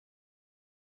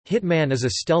Hitman is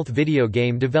a stealth video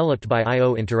game developed by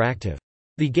IO Interactive.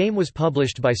 The game was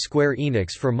published by Square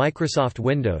Enix for Microsoft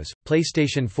Windows,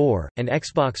 PlayStation 4, and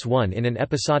Xbox One in an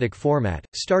episodic format,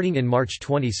 starting in March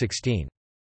 2016.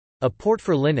 A port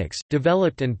for Linux,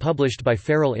 developed and published by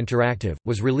Feral Interactive,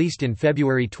 was released in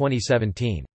February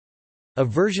 2017. A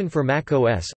version for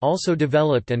macOS, also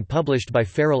developed and published by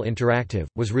Feral Interactive,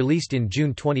 was released in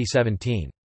June 2017.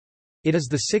 It is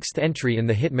the sixth entry in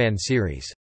the Hitman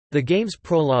series. The game's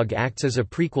prologue acts as a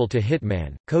prequel to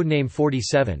Hitman, codename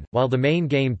 47, while the main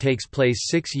game takes place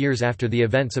 6 years after the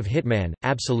events of Hitman,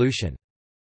 Absolution.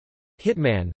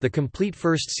 Hitman, the complete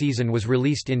first season was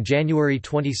released in January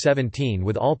 2017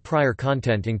 with all prior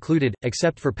content included,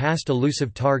 except for past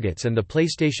elusive targets and the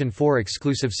PlayStation 4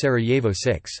 exclusive Sarajevo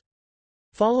Six.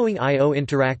 Following IO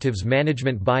Interactive's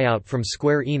management buyout from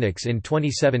Square Enix in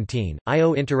 2017,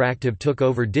 IO Interactive took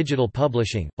over digital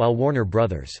publishing, while Warner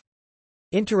Bros.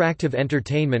 Interactive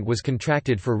Entertainment was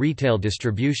contracted for retail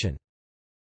distribution.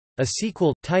 A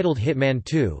sequel, titled Hitman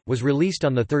 2, was released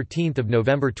on 13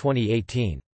 November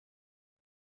 2018.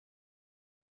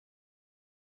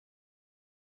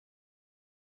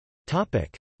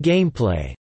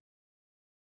 Gameplay.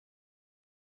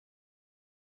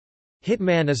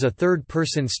 Hitman is a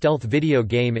third-person stealth video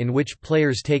game in which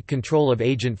players take control of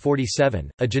Agent 47,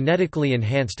 a genetically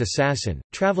enhanced assassin,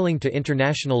 traveling to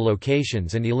international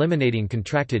locations and eliminating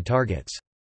contracted targets.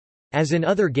 As in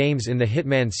other games in the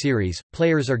Hitman series,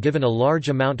 players are given a large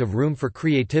amount of room for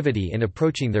creativity in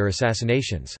approaching their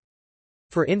assassinations.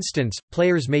 For instance,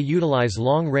 players may utilize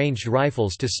long-ranged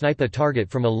rifles to snipe a target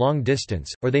from a long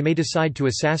distance, or they may decide to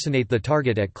assassinate the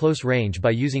target at close range by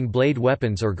using blade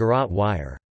weapons or garrote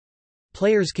wire.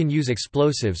 Players can use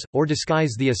explosives, or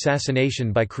disguise the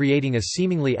assassination by creating a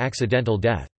seemingly accidental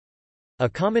death. A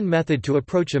common method to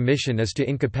approach a mission is to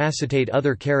incapacitate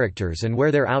other characters and wear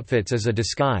their outfits as a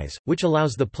disguise, which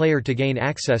allows the player to gain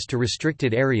access to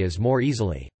restricted areas more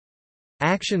easily.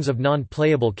 Actions of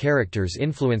non-playable characters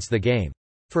influence the game.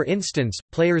 For instance,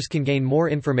 players can gain more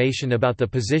information about the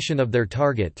position of their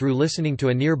target through listening to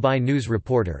a nearby news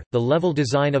reporter. The level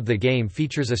design of the game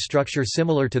features a structure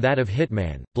similar to that of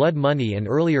Hitman, Blood Money, and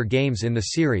earlier games in the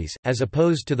series, as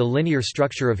opposed to the linear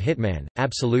structure of Hitman,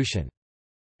 Absolution.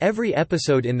 Every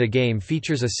episode in the game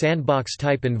features a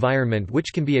sandbox-type environment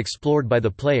which can be explored by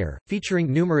the player, featuring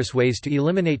numerous ways to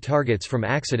eliminate targets from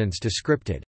accidents to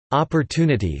scripted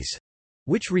opportunities,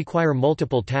 which require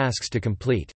multiple tasks to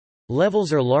complete.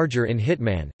 Levels are larger in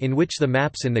Hitman, in which the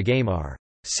maps in the game are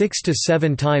 6 to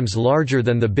 7 times larger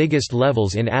than the biggest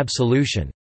levels in Absolution.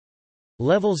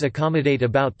 Levels accommodate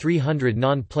about 300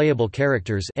 non-playable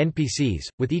characters (NPCs),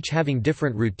 with each having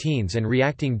different routines and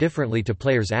reacting differently to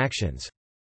players' actions.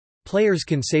 Players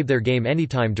can save their game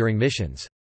anytime during missions.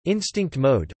 Instinct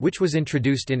mode, which was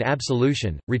introduced in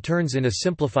Absolution, returns in a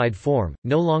simplified form,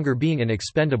 no longer being an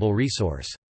expendable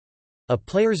resource. A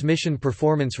player's mission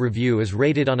performance review is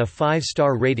rated on a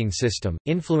 5-star rating system,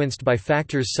 influenced by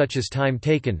factors such as time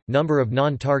taken, number of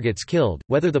non-targets killed,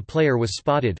 whether the player was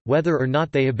spotted, whether or not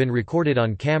they have been recorded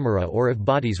on camera, or if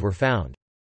bodies were found.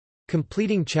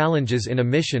 Completing challenges in a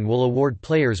mission will award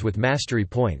players with mastery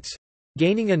points.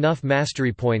 Gaining enough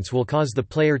mastery points will cause the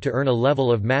player to earn a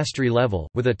level of mastery level,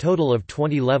 with a total of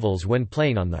 20 levels when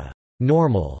playing on the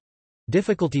normal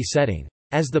difficulty setting.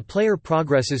 As the player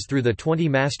progresses through the 20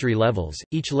 mastery levels,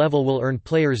 each level will earn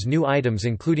players new items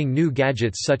including new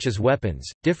gadgets such as weapons,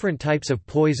 different types of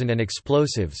poison and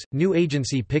explosives, new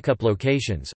agency pickup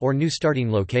locations, or new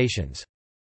starting locations.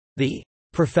 The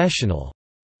professional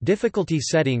difficulty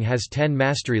setting has 10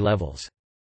 mastery levels.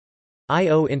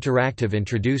 IO Interactive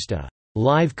introduced a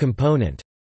live component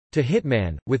to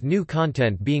Hitman, with new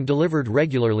content being delivered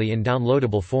regularly in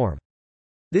downloadable form.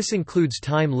 This includes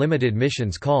time-limited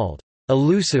missions called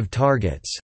elusive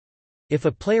targets. If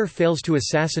a player fails to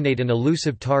assassinate an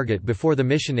elusive target before the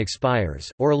mission expires,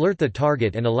 or alert the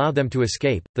target and allow them to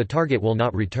escape, the target will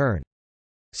not return.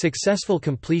 Successful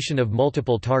completion of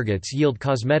multiple targets yield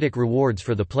cosmetic rewards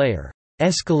for the player.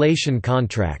 Escalation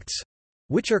contracts,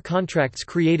 which are contracts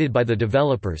created by the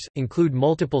developers, include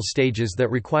multiple stages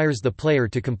that requires the player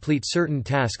to complete certain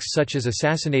tasks such as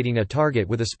assassinating a target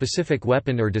with a specific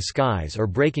weapon or disguise or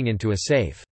breaking into a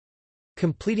safe.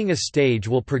 Completing a stage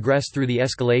will progress through the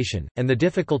escalation, and the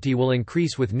difficulty will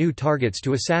increase with new targets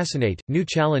to assassinate, new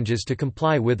challenges to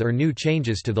comply with, or new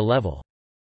changes to the level.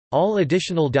 All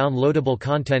additional downloadable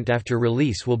content after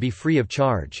release will be free of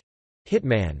charge.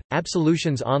 Hitman,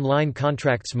 Absolution's online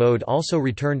contracts mode also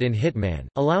returned in Hitman,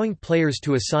 allowing players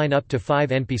to assign up to 5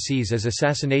 NPCs as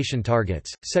assassination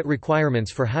targets, set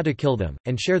requirements for how to kill them,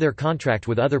 and share their contract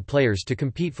with other players to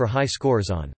compete for high scores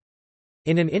on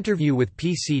In an interview with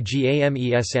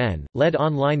PCGAMESN, lead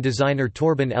online designer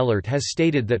Torben Ellert has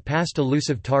stated that past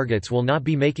elusive targets will not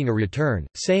be making a return,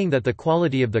 saying that the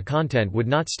quality of the content would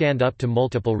not stand up to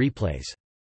multiple replays.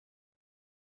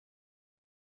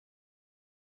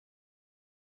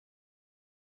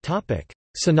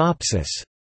 Synopsis.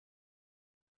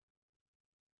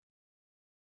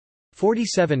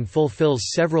 47 fulfills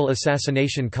several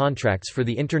assassination contracts for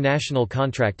the International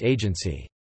Contract Agency.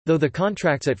 Though the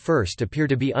contracts at first appear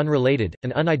to be unrelated,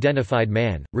 an unidentified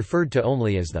man, referred to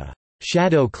only as the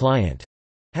shadow client,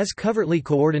 has covertly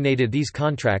coordinated these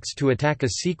contracts to attack a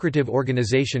secretive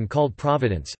organization called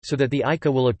Providence, so that the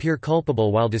ICA will appear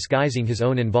culpable while disguising his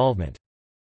own involvement.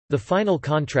 The final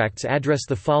contracts address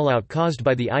the fallout caused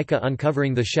by the ICA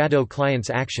uncovering the shadow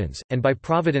client's actions, and by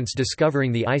Providence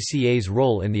discovering the ICA's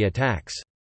role in the attacks.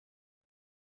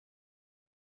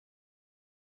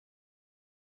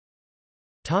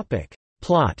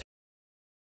 Plot.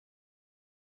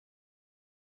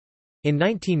 In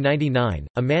 1999,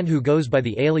 a man who goes by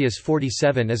the alias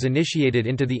 47 is initiated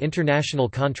into the International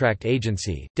Contract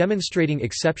Agency, demonstrating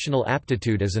exceptional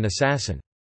aptitude as an assassin.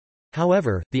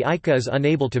 However, the ICA is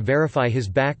unable to verify his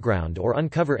background or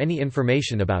uncover any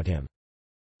information about him.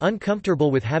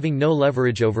 Uncomfortable with having no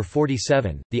leverage over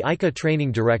 47, the ICA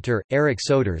training director, Eric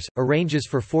Soders, arranges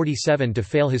for 47 to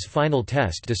fail his final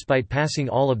test despite passing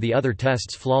all of the other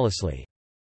tests flawlessly.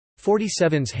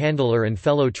 47's handler and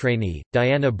fellow trainee,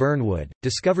 Diana Burnwood,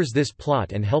 discovers this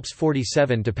plot and helps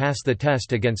 47 to pass the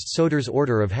test against Soders'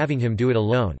 order of having him do it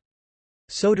alone.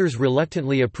 Soders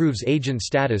reluctantly approves agent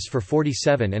status for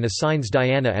 47 and assigns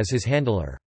Diana as his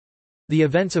handler. The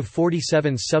events of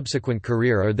 47's subsequent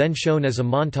career are then shown as a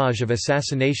montage of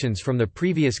assassinations from the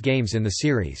previous games in the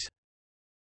series.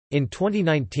 In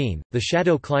 2019, the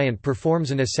shadow client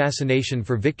performs an assassination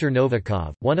for Viktor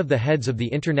Novikov, one of the heads of the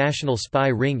international spy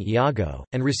ring Iago,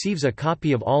 and receives a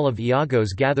copy of all of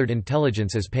Iago's gathered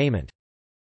intelligence as payment.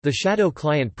 The shadow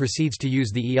client proceeds to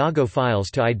use the Iago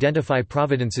files to identify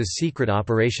Providence's secret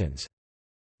operations.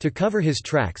 To cover his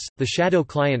tracks, the shadow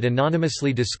client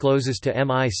anonymously discloses to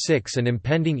MI6 an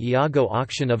impending Iago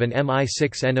auction of an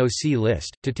MI6 NOC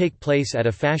list, to take place at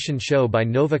a fashion show by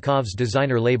Novikov's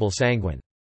designer label Sanguine.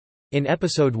 In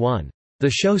Episode 1, The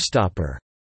Showstopper,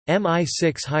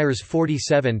 MI6 hires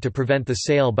 47 to prevent the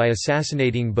sale by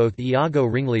assassinating both Iago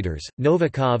ringleaders,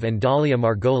 Novikov and Dalia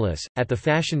Margolis, at the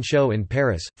fashion show in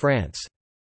Paris, France.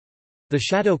 The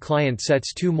shadow client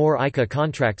sets 2 more ICA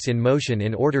contracts in motion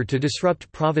in order to disrupt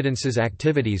Providence's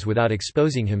activities without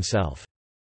exposing himself.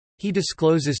 He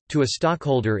discloses, to a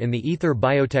stockholder in the Ether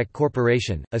Biotech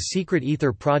Corporation, a secret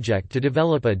ether project to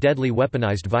develop a deadly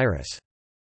weaponized virus.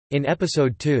 In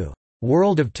Episode 2,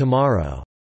 World of Tomorrow,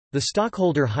 the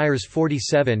stockholder hires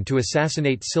 47 to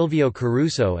assassinate Silvio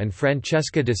Caruso and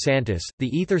Francesca De Santis, the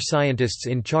Ether scientists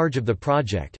in charge of the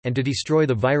project, and to destroy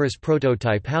the virus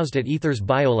prototype housed at Ether's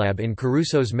biolab in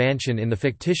Caruso's mansion in the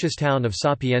fictitious town of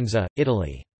Sapienza,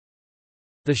 Italy.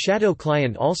 The shadow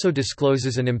client also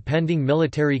discloses an impending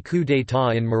military coup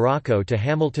d'état in Morocco to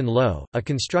Hamilton Lowe, a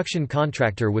construction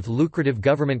contractor with lucrative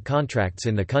government contracts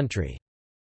in the country.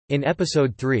 In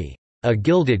Episode 3, A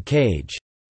Gilded Cage,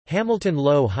 Hamilton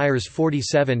Lowe hires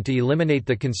 47 to eliminate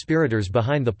the conspirators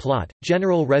behind the plot,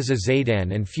 General Reza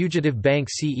Zaidan and fugitive bank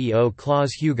CEO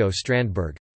Klaus Hugo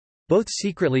Strandberg—both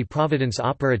secretly Providence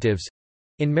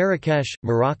operatives—in Marrakesh,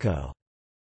 Morocco.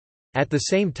 At the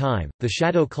same time, the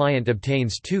shadow client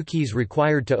obtains 2 keys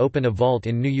required to open a vault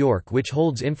in New York which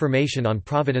holds information on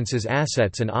Providence's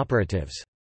assets and operatives.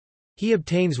 He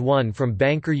obtains one from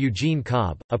banker Eugene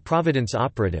Cobb, a Providence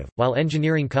operative, while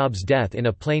engineering Cobb's death in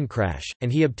a plane crash,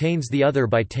 and he obtains the other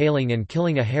by tailing and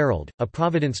killing a herald, a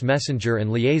Providence messenger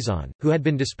and liaison, who had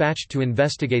been dispatched to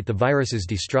investigate the virus's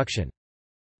destruction.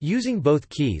 Using both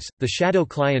keys, the shadow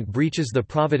client breaches the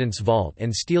Providence vault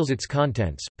and steals its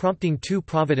contents, prompting 2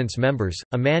 Providence members,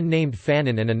 a man named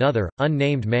Fannin and another,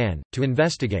 unnamed man, to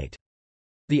investigate.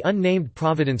 The unnamed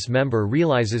Providence member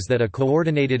realizes that a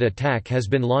coordinated attack has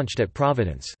been launched at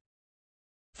Providence.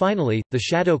 Finally, the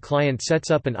shadow client sets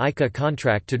up an ICA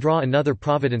contract to draw another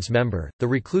Providence member, the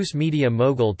recluse media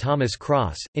mogul Thomas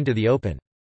Cross, into the open.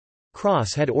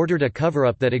 Cross had ordered a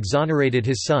cover-up that exonerated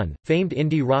his son, famed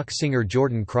indie rock singer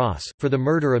Jordan Cross, for the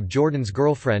murder of Jordan's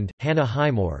girlfriend, Hannah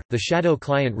Highmore. The shadow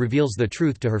client reveals the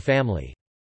truth to her family.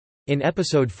 In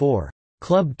Episode 4,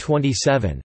 Club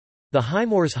 27, the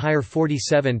Highmores hire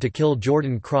 47 to kill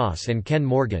Jordan Cross and Ken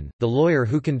Morgan, the lawyer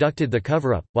who conducted the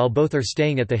cover-up, while both are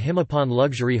staying at the Himapan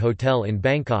Luxury Hotel in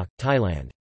Bangkok,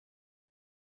 Thailand.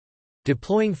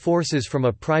 Deploying forces from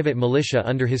a private militia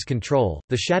under his control,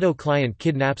 the shadow client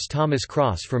kidnaps Thomas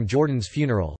Cross from Jordan's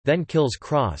funeral, then kills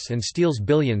Cross and steals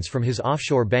billions from his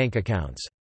offshore bank accounts.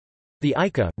 The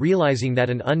ICA, realizing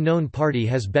that an unknown party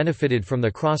has benefited from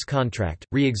the Cross contract,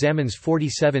 re-examines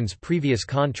 47's previous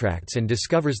contracts and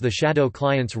discovers the shadow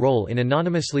client's role in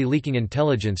anonymously leaking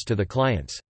intelligence to the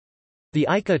clients. The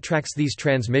ICA tracks these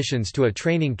transmissions to a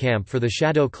training camp for the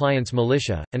shadow client's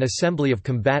militia, an assembly of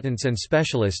combatants and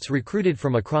specialists recruited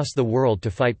from across the world to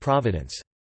fight Providence.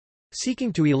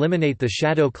 Seeking to eliminate the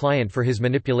shadow client for his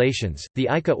manipulations, the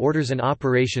ICA orders an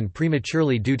operation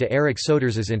prematurely due to Eric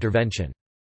Soders's intervention.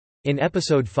 In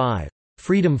Episode 5,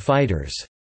 Freedom Fighters,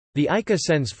 the ICA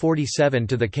sends 47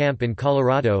 to the camp in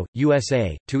Colorado,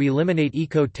 USA, to eliminate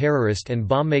eco-terrorist and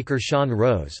bombmaker Sean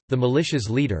Rose, the militia's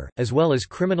leader, as well as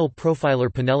criminal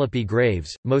profiler Penelope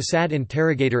Graves, Mossad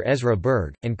interrogator Ezra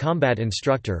Berg, and combat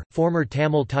instructor, former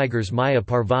Tamil Tigers Maya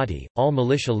Parvati, all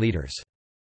militia leaders.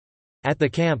 At the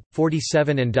camp,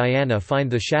 47 and Diana find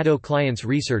the shadow client's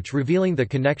research revealing the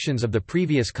connections of the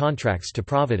previous contracts to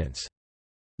Providence.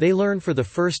 They learn for the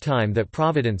first time that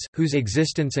Providence, whose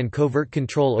existence and covert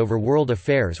control over world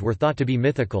affairs were thought to be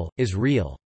mythical, is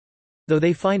real. Though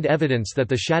they find evidence that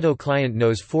the shadow client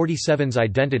knows 47's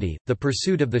identity, the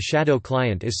pursuit of the shadow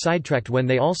client is sidetracked when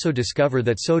they also discover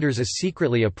that Soders is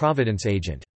secretly a Providence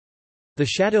agent. The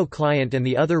shadow client and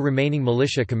the other remaining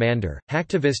militia commander,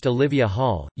 hacktivist Olivia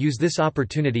Hall, use this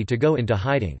opportunity to go into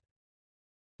hiding.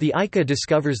 The ICA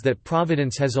discovers that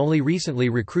Providence has only recently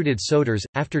recruited Soders,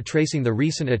 after tracing the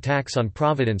recent attacks on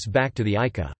Providence back to the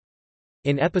ICA.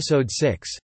 In Episode 6,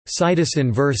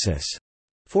 Citizen vs.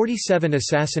 47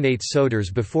 assassinates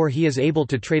Soders before he is able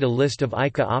to trade a list of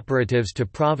ICA operatives to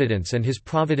Providence and his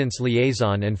Providence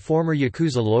liaison and former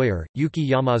Yakuza lawyer, Yuki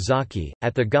Yamazaki,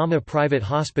 at the Gama Private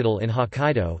Hospital in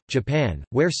Hokkaido, Japan,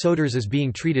 where Soders is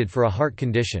being treated for a heart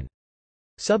condition.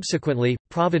 Subsequently,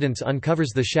 Providence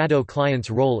uncovers the shadow client's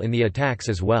role in the attacks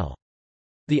as well.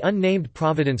 The unnamed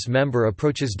Providence member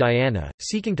approaches Diana,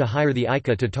 seeking to hire the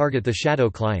ICA to target the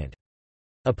shadow client.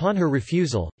 Upon her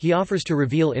refusal, he offers to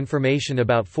reveal information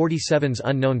about 47's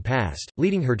unknown past,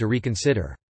 leading her to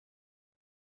reconsider.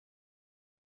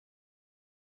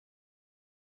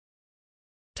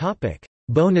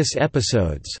 Bonus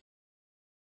episodes.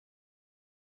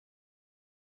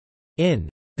 In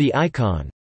The Icon,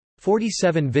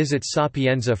 47 visits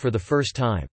Sapienza for the first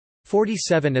time.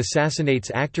 47 assassinates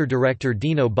actor-director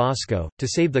Dino Bosco, to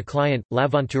save the client,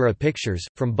 L'Avventura Pictures,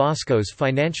 from Bosco's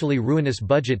financially ruinous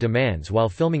budget demands while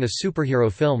filming a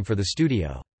superhero film for the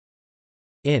studio.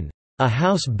 In A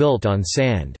House Built on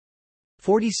Sand,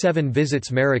 47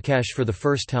 visits Marrakesh for the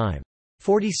first time.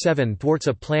 47 thwarts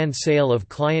a planned sale of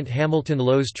client Hamilton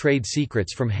Lowe's trade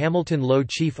secrets from Hamilton Lowe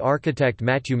chief architect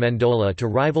Matthew Mendola to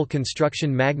rival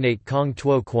construction magnate Kong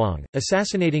Tuo Kwang,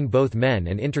 assassinating both men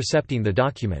and intercepting the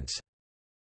documents.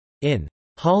 In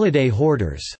Holiday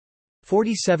Hoarders,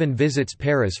 47 visits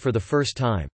Paris for the first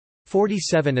time.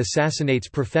 47 assassinates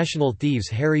professional thieves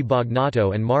Harry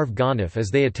Bognato and Marv Gonif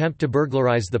as they attempt to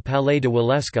burglarize the Palais de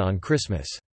Waleska on Christmas.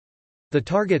 The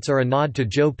targets are a nod to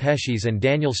Joe Pesci's and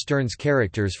Daniel Stern's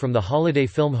characters from the holiday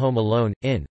film Home Alone.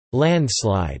 In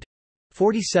Landslide,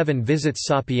 47 visits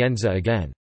Sapienza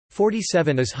again.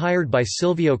 47 is hired by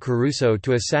Silvio Caruso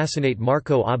to assassinate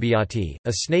Marco Abbiati,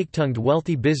 a snake-tongued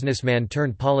wealthy businessman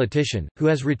turned politician, who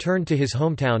has returned to his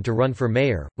hometown to run for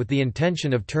mayor, with the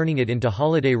intention of turning it into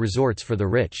holiday resorts for the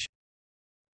rich.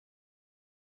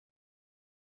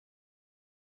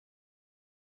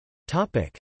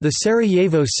 The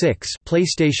Sarajevo Six,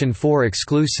 PlayStation 4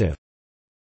 exclusive.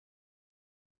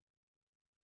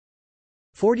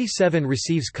 47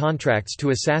 receives contracts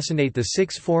to assassinate the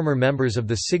 6 former members of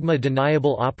the Sigma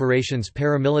Deniable Operations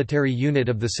paramilitary unit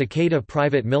of the Cicada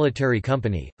private military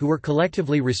company, who were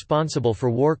collectively responsible for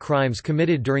war crimes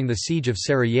committed during the siege of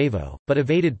Sarajevo, but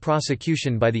evaded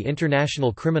prosecution by the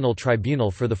International Criminal Tribunal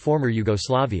for the former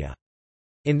Yugoslavia.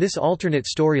 In this alternate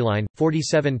storyline,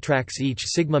 47 tracks each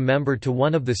Sigma member to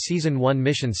one of the Season 1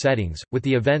 mission settings, with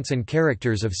the events and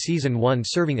characters of Season 1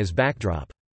 serving as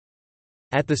backdrop.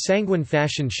 At the Sanguine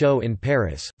Fashion Show in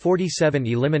Paris, 47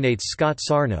 eliminates Scott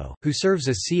Sarno, who serves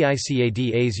as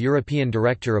CICADA's European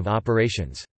Director of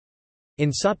Operations.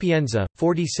 In Sapienza,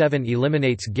 47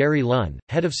 eliminates Gary Lunn,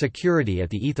 head of security at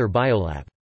the Ether Biolab.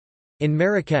 In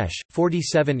Marrakesh,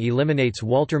 47 eliminates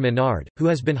Walter Menard, who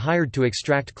has been hired to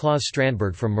extract Klaus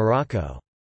Strandberg from Morocco.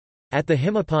 At the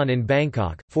Himapan in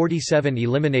Bangkok, 47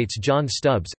 eliminates John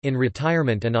Stubbs, in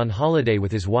retirement and on holiday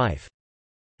with his wife.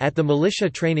 At the militia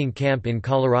training camp in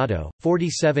Colorado,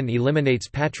 47 eliminates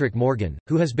Patrick Morgan,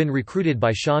 who has been recruited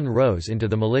by Sean Rose into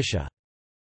the militia.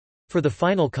 For the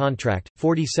final contract,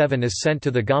 47 is sent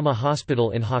to the Gama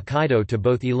Hospital in Hokkaido to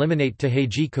both eliminate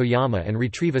Takeji Koyama and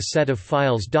retrieve a set of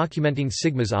files documenting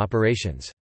Sigma's operations.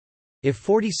 If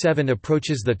 47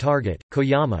 approaches the target,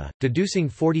 Koyama, deducing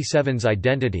 47's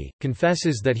identity,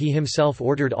 confesses that he himself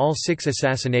ordered all 6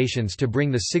 assassinations to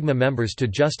bring the Sigma members to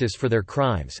justice for their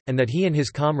crimes, and that he and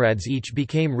his comrades each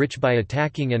became rich by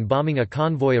attacking and bombing a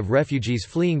convoy of refugees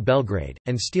fleeing Belgrade,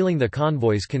 and stealing the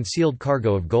convoy's concealed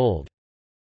cargo of gold.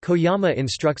 Koyama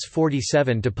instructs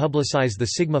 47 to publicize the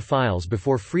Sigma files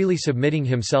before freely submitting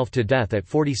himself to death at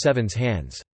 47's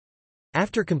hands.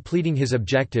 After completing his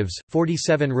objectives,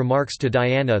 47 remarks to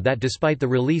Diana that despite the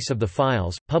release of the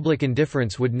files, public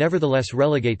indifference would nevertheless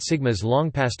relegate Sigma's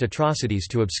long-past atrocities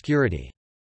to obscurity.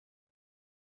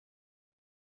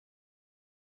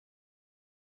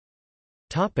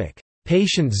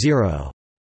 Patient Zero.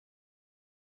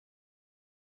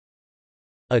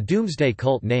 A doomsday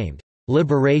cult named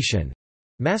Liberation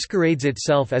masquerades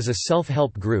itself as a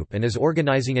self-help group and is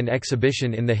organizing an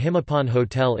exhibition in the Hitman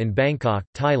Hotel in Bangkok,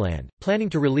 Thailand, planning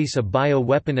to release a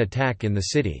bio-weapon attack in the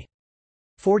city.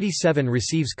 47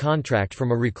 receives contract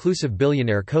from a reclusive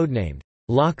billionaire codenamed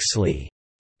Loxley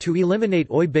to eliminate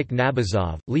Oybek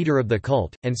Nabazov, leader of the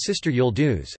cult, and Sister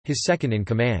Yulduz, his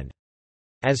second-in-command.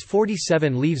 As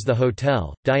 47 leaves the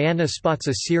hotel, Diana spots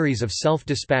a series of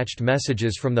self-dispatched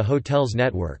messages from the hotel's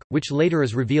network, which later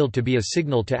is revealed to be a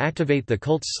signal to activate the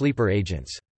cult's sleeper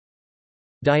agents.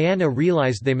 Diana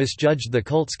realized they misjudged the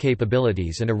cult's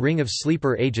capabilities and a ring of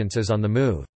sleeper agents is on the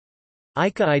move.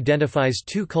 Ica identifies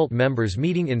 2 cult members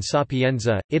meeting in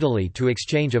Sapienza, Italy to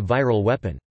exchange a viral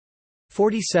weapon.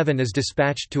 47 is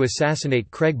dispatched to assassinate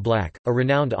Craig Black, a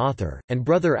renowned author, and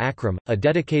brother Akram, a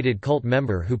dedicated cult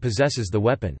member who possesses the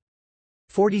weapon.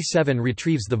 47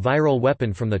 retrieves the viral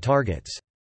weapon from the targets.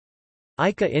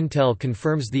 Ica Intel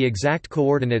confirms the exact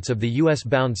coordinates of the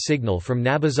US-bound signal from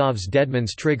Nabazov's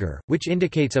Deadman's trigger, which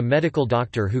indicates a medical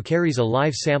doctor who carries a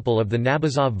live sample of the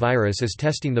Nabazov virus is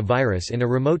testing the virus in a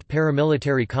remote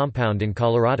paramilitary compound in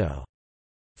Colorado.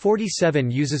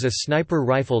 47 uses a sniper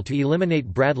rifle to eliminate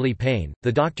Bradley Payne,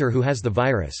 the doctor who has the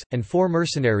virus, and 4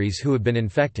 mercenaries who have been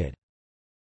infected.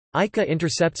 Ica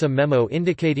intercepts a memo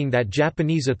indicating that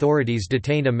Japanese authorities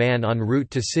detain a man en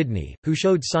route to Sydney, who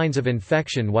showed signs of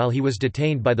infection while he was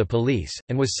detained by the police,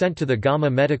 and was sent to the Gama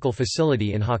Medical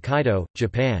Facility in Hokkaido,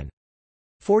 Japan.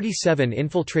 47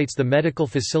 infiltrates the medical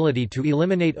facility to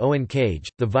eliminate Owen Cage,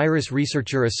 the virus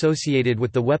researcher associated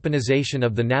with the weaponization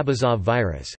of the Nabazov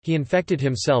virus. He infected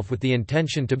himself with the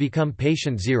intention to become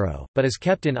patient zero, but is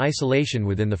kept in isolation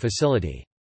within the facility.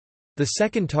 The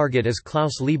second target is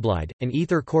Klaus Liebleid, an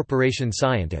Ether Corporation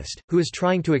scientist, who is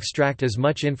trying to extract as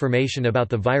much information about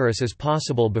the virus as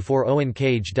possible before Owen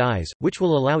Cage dies, which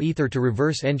will allow Ether to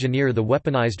reverse engineer the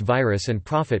weaponized virus and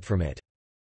profit from it.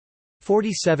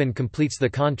 47 completes the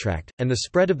contract, and the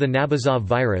spread of the Nabazov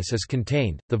virus is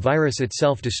contained, the virus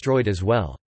itself destroyed as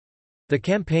well. The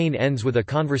campaign ends with a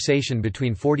conversation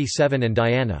between 47 and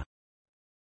Diana.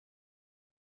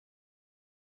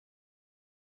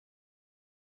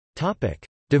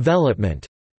 Development.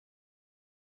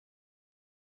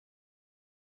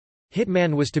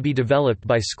 Hitman was to be developed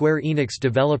by Square Enix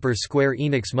developer Square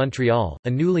Enix Montreal, a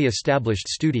newly established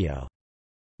studio.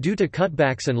 Due to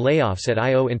cutbacks and layoffs at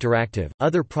IO Interactive,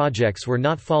 other projects were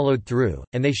not followed through,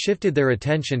 and they shifted their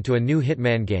attention to a new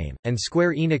Hitman game, and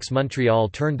Square Enix Montreal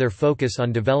turned their focus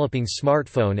on developing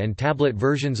smartphone and tablet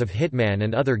versions of Hitman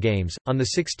and other games. On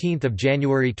 16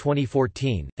 January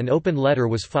 2014, an open letter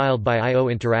was filed by IO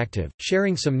Interactive,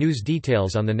 sharing some news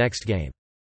details on the next game.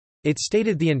 It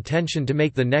stated the intention to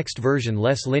make the next version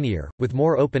less linear, with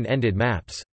more open-ended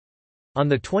maps. On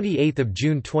 28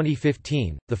 June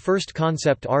 2015, the first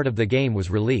concept art of the game was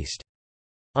released.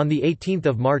 On 18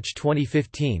 March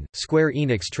 2015, Square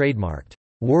Enix trademarked,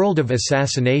 "World of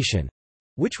Assassination",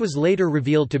 which was later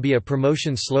revealed to be a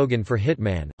promotion slogan for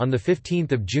Hitman. On 15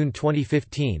 June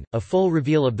 2015, a full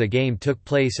reveal of the game took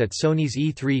place at Sony's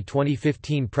E3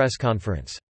 2015 press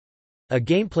conference. A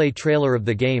gameplay trailer of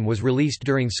the game was released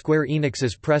during Square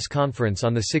Enix's press conference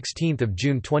on 16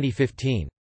 June 2015.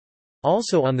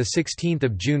 Also on 16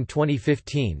 June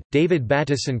 2015, David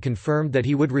Battison confirmed that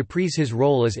he would reprise his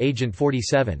role as Agent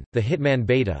 47. The Hitman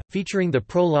beta, featuring the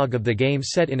prologue of the game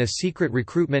set in a secret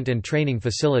recruitment and training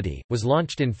facility, was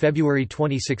launched in February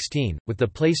 2016, with the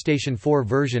PlayStation 4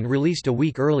 version released a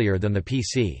week earlier than the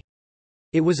PC.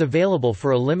 It was available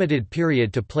for a limited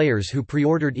period to players who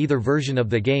pre-ordered either version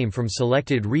of the game from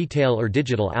selected retail or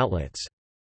digital outlets.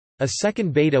 A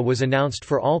second beta was announced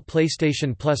for all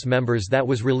PlayStation Plus members that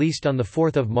was released on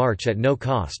 4 March at no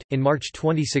cost. In March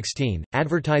 2016,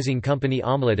 advertising company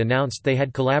Omelette announced they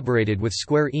had collaborated with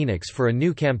Square Enix for a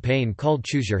new campaign called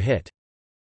Choose Your Hit.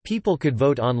 People could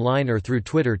vote online or through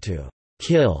Twitter to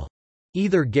kill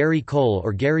either Gary Cole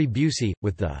or Gary Busey,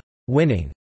 with the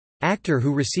winning actor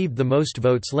who received the most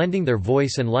votes lending their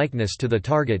voice and likeness to the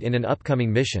target in an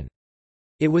upcoming mission.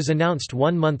 It was announced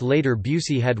 1 month later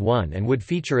Busey had won and would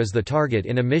feature as the target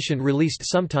in a mission released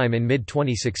sometime in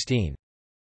mid-2016.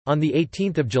 On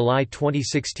 18 July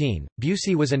 2016,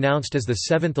 Busey was announced as the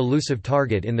 7th elusive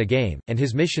target in the game, and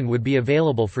his mission would be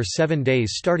available for 7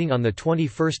 days starting on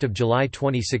 21 July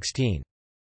 2016.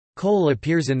 Cole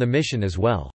appears in the mission as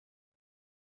well.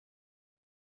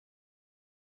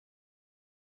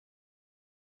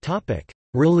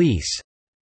 Release.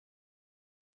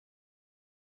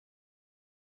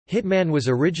 Hitman was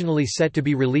originally set to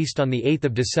be released on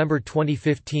 8 December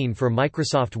 2015 for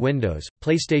Microsoft Windows,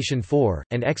 PlayStation 4,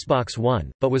 and Xbox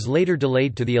One, but was later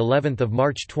delayed to of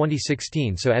March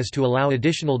 2016 so as to allow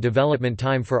additional development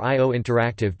time for IO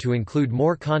Interactive to include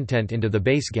more content into the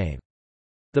base game.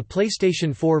 The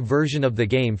PlayStation 4 version of the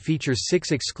game features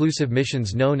 6 exclusive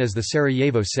missions known as the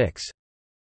Sarajevo Six.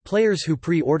 Players who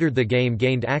pre-ordered the game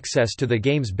gained access to the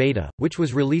game's beta, which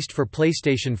was released for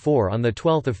PlayStation 4 on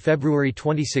 12 February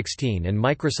 2016 and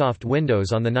Microsoft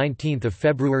Windows on 19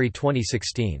 February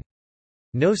 2016.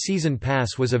 No Season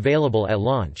Pass was available at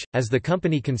launch, as the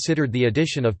company considered the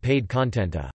addition of paid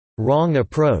content a wrong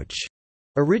approach.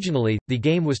 Originally, the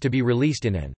game was to be released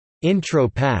in an intro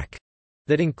pack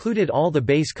that included all the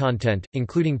base content,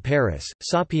 including Paris,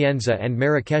 Sapienza and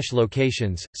Marrakesh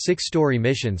locations, 6 story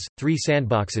missions, 3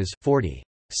 sandboxes, 40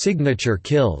 signature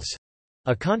kills,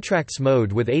 a contracts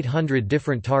mode with 800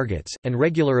 different targets, and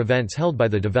regular events held by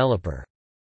the developer.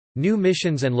 New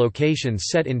missions and locations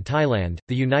set in Thailand,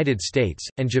 the United States,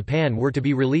 and Japan were to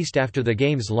be released after the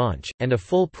game's launch, and a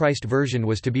full-priced version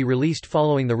was to be released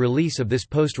following the release of this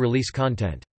post-release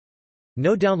content.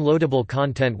 No downloadable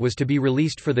content was to be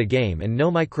released for the game and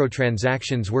no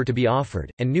microtransactions were to be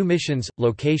offered, and new missions,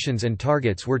 locations and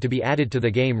targets were to be added to the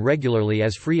game regularly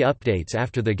as free updates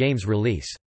after the game's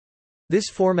release. This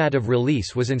format of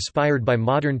release was inspired by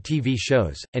modern TV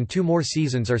shows, and 2 more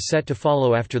seasons are set to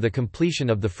follow after the completion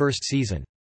of the first season.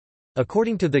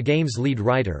 According to the game's lead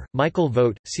writer, Michael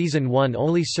Vogt, Season 1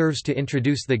 only serves to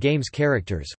introduce the game's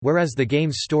characters, whereas the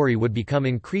game's story would become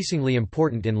increasingly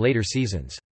important in later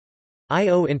seasons.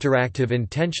 IO Interactive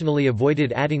intentionally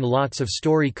avoided adding lots of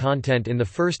story content in the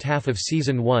first half of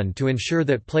Season 1 to ensure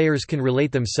that players can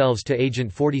relate themselves to Agent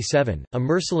 47, a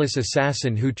merciless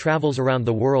assassin who travels around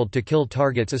the world to kill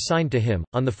targets assigned to him.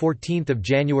 On 14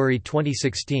 January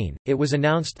 2016, it was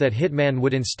announced that Hitman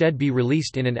would instead be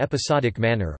released in an episodic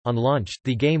manner. On launch,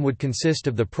 the game would consist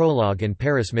of the prologue and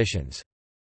Paris missions.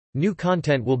 New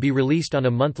content will be released on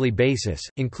a monthly basis,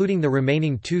 including the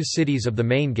remaining 2 cities of the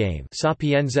main game,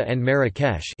 Sapienza and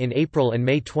Marrakesh, in April and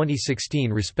May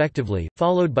 2016 respectively,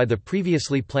 followed by the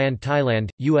previously planned Thailand,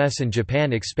 US and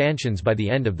Japan expansions by the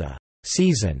end of the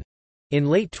season in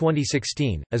late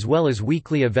 2016, as well as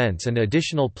weekly events and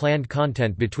additional planned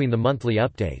content between the monthly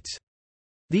updates.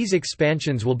 These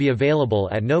expansions will be available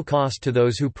at no cost to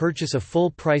those who purchase a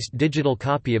full-priced digital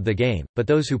copy of the game, but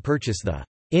those who purchase the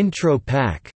intro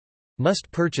pack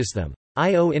must purchase them.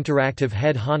 IO Interactive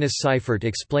head Hannes Seifert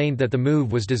explained that the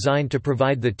move was designed to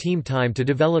provide the team time to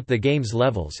develop the game's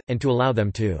levels, and to allow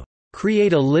them to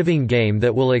create a living game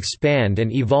that will expand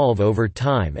and evolve over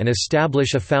time and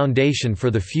establish a foundation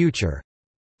for the future.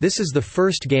 This is the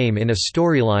first game in a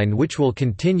storyline which will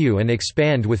continue and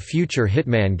expand with future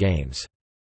Hitman games.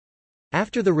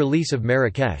 After the release of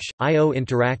Marrakesh, IO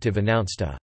Interactive announced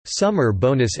a summer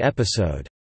bonus episode.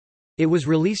 It was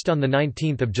released on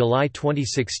 19 July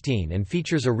 2016 and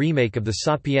features a remake of the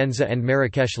Sapienza and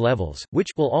Marrakesh levels, which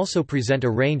will also present a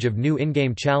range of new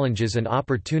in-game challenges and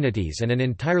opportunities and an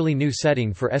entirely new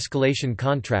setting for escalation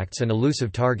contracts and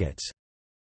elusive targets.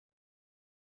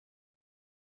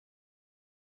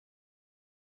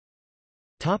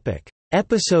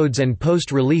 Episodes and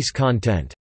post-release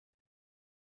content.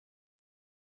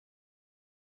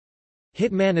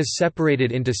 Hitman is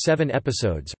separated into 7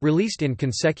 episodes, released in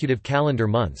consecutive calendar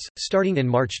months, starting in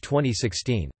March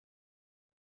 2016.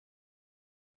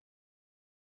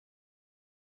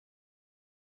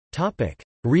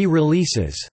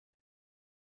 Re-releases.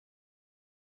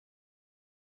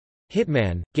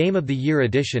 Hitman, Game of the Year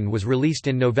Edition was released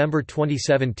in November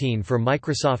 2017 for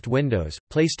Microsoft Windows,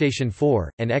 PlayStation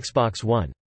 4, and Xbox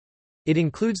One. It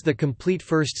includes the complete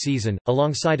first season,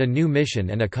 alongside a new mission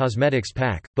and a cosmetics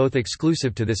pack, both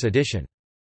exclusive to this edition.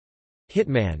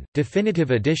 Hitman,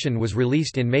 Definitive Edition was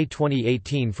released in May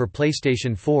 2018 for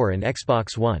PlayStation 4 and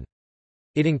Xbox One.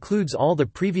 It includes all the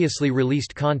previously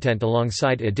released content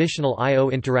alongside additional IO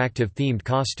Interactive themed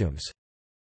costumes.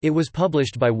 It was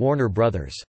published by Warner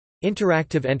Bros.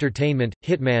 Interactive Entertainment.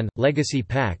 Hitman Legacy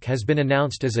Pack has been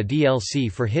announced as a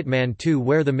DLC for Hitman 2,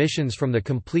 where the missions from the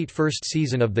complete first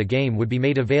season of the game would be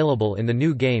made available in the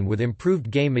new game with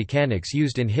improved game mechanics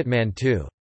used in Hitman 2.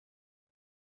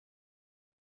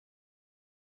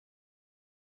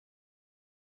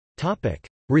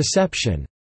 Reception.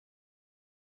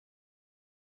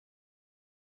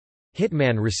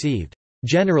 Hitman received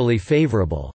generally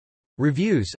favorable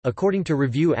reviews. According to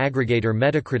review aggregator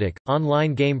Metacritic,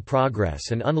 online game progress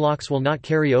and unlocks will not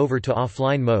carry over to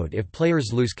offline mode if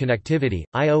players lose connectivity.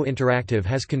 IO Interactive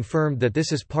has confirmed that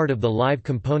this is part of the live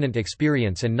component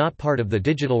experience and not part of the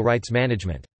digital rights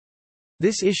management.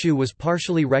 This issue was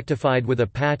partially rectified with a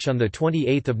patch on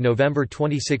 28 November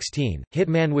 2016.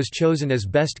 Hitman was chosen as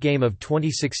Best Game of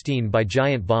 2016 by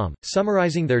Giant Bomb,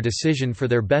 summarizing their decision for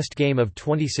their Best Game of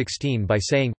 2016 by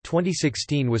saying,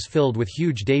 2016 was filled with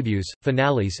huge debuts,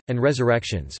 finales, and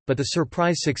resurrections, but the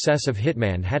surprise success of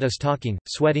Hitman had us talking,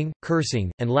 sweating,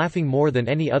 cursing, and laughing more than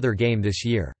any other game this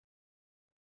year.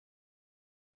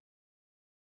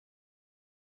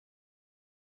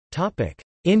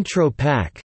 Intro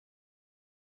pack.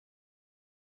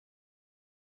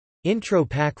 Intro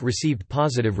pack received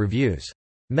positive reviews.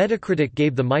 Metacritic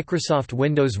gave the Microsoft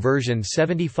Windows version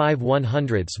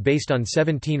 75/100 based on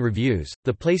 17 reviews,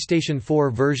 the PlayStation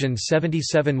 4 version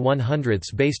 77/100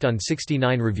 based on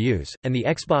 69 reviews, and the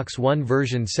Xbox One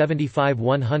version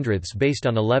 75/100 based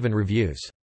on 11 reviews.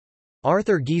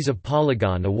 Arthur Gies of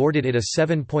Polygon awarded it a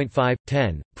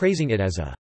 7.5/10, praising it as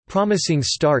a promising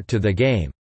start to the game,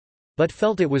 but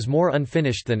felt it was more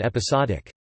unfinished than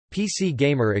episodic. PC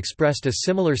Gamer expressed a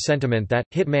similar sentiment that,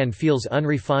 Hitman feels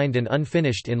unrefined and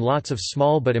unfinished in lots of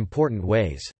small but important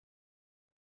ways.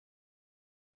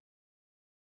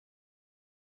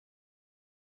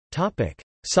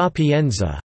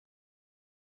 Sapienza.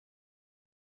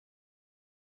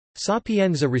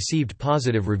 Sapienza received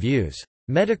positive reviews.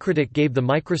 Metacritic gave the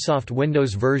Microsoft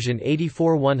Windows version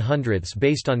 84/100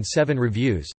 based on 7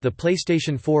 reviews, the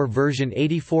PlayStation 4 version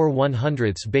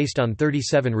 84/100 based on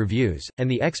 37 reviews,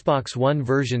 and the Xbox One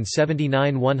version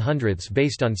 79/100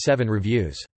 based on 7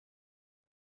 reviews.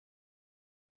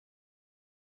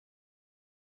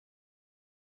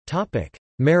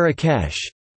 Marrakesh.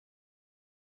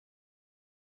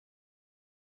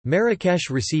 Marrakesh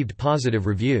received positive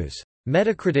reviews.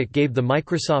 Metacritic gave the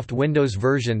Microsoft Windows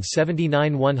version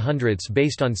 79/100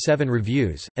 based on 7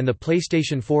 reviews, and the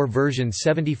PlayStation 4 version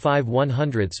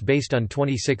 75/100 based on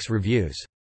 26 reviews.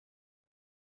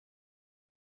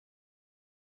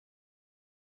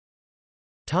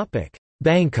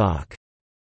 Bangkok.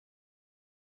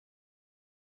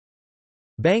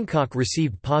 Bangkok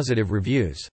received positive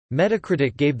reviews.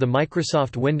 Metacritic gave the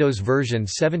Microsoft Windows version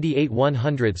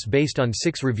 78/100 based on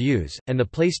 6 reviews, and the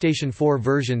PlayStation 4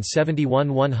 version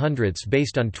 71/100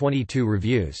 based on 22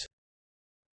 reviews.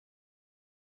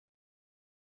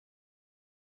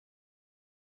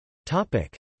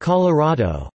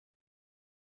 Colorado.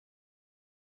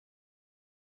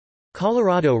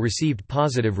 Colorado received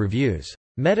positive reviews.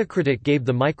 Metacritic gave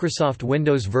the Microsoft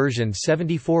Windows version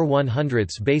 74/100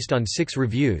 based on 6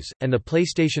 reviews, and the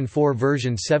PlayStation 4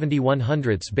 version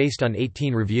 71/100 based on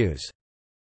 18 reviews.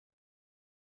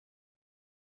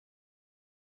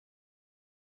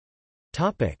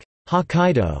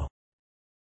 Hokkaido.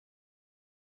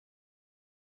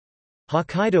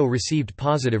 Hokkaido received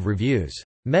positive reviews.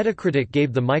 Metacritic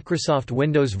gave the Microsoft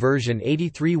Windows version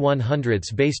 83/100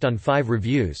 based on 5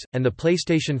 reviews, and the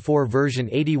PlayStation 4 version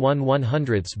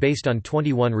 81/100 based on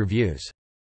 21 reviews.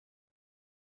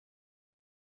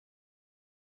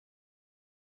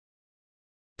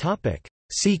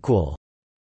 Sequel.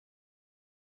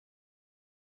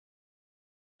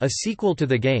 A sequel to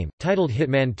the game, titled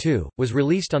Hitman 2, was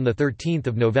released on 13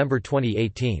 November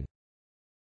 2018.